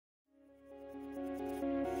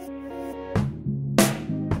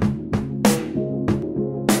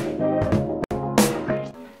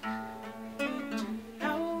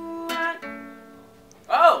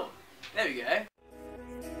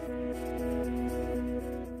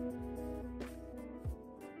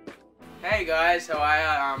Hey guys, how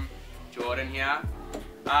are you? Jordan here.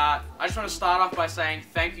 I just want to start off by saying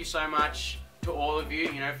thank you so much to all of you,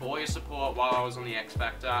 for all your support while I was on the X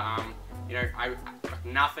Factor.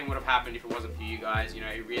 Nothing would have happened if it wasn't for you guys.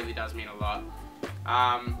 It really does mean a lot.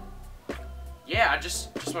 Yeah, I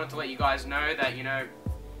just wanted to let you guys know that, if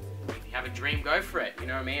you have a dream, go for it. You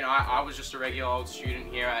know what I mean? I was just a regular old student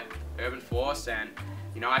here at Urban Force, and,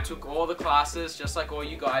 I took all the classes just like all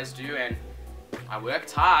you guys do, and I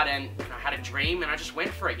worked hard, and I had a dream, and I just went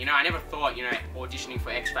for it. I never thought, auditioning for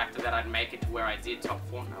X Factor that I'd make it to where I did, top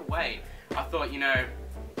 4. No way. I thought,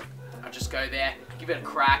 I'd just go there, give it a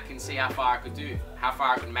crack, and see how far I could do, how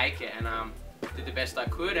far I could make it, and did the best I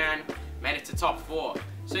could, and made it to top 4.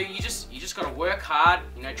 So you just gotta work hard,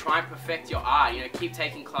 try and perfect your art, keep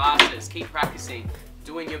taking classes, keep practicing,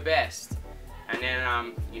 doing your best, and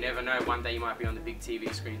then you never know, one day you might be on the big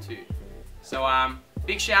TV screen too. So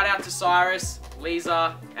big shout out to Cyrus,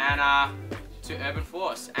 Lisa, and to Urban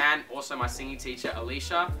Force, and also my singing teacher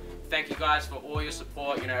Alicia. Thank you guys for all your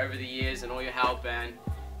support, over the years, and all your help, and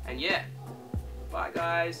yeah, bye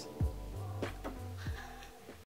guys.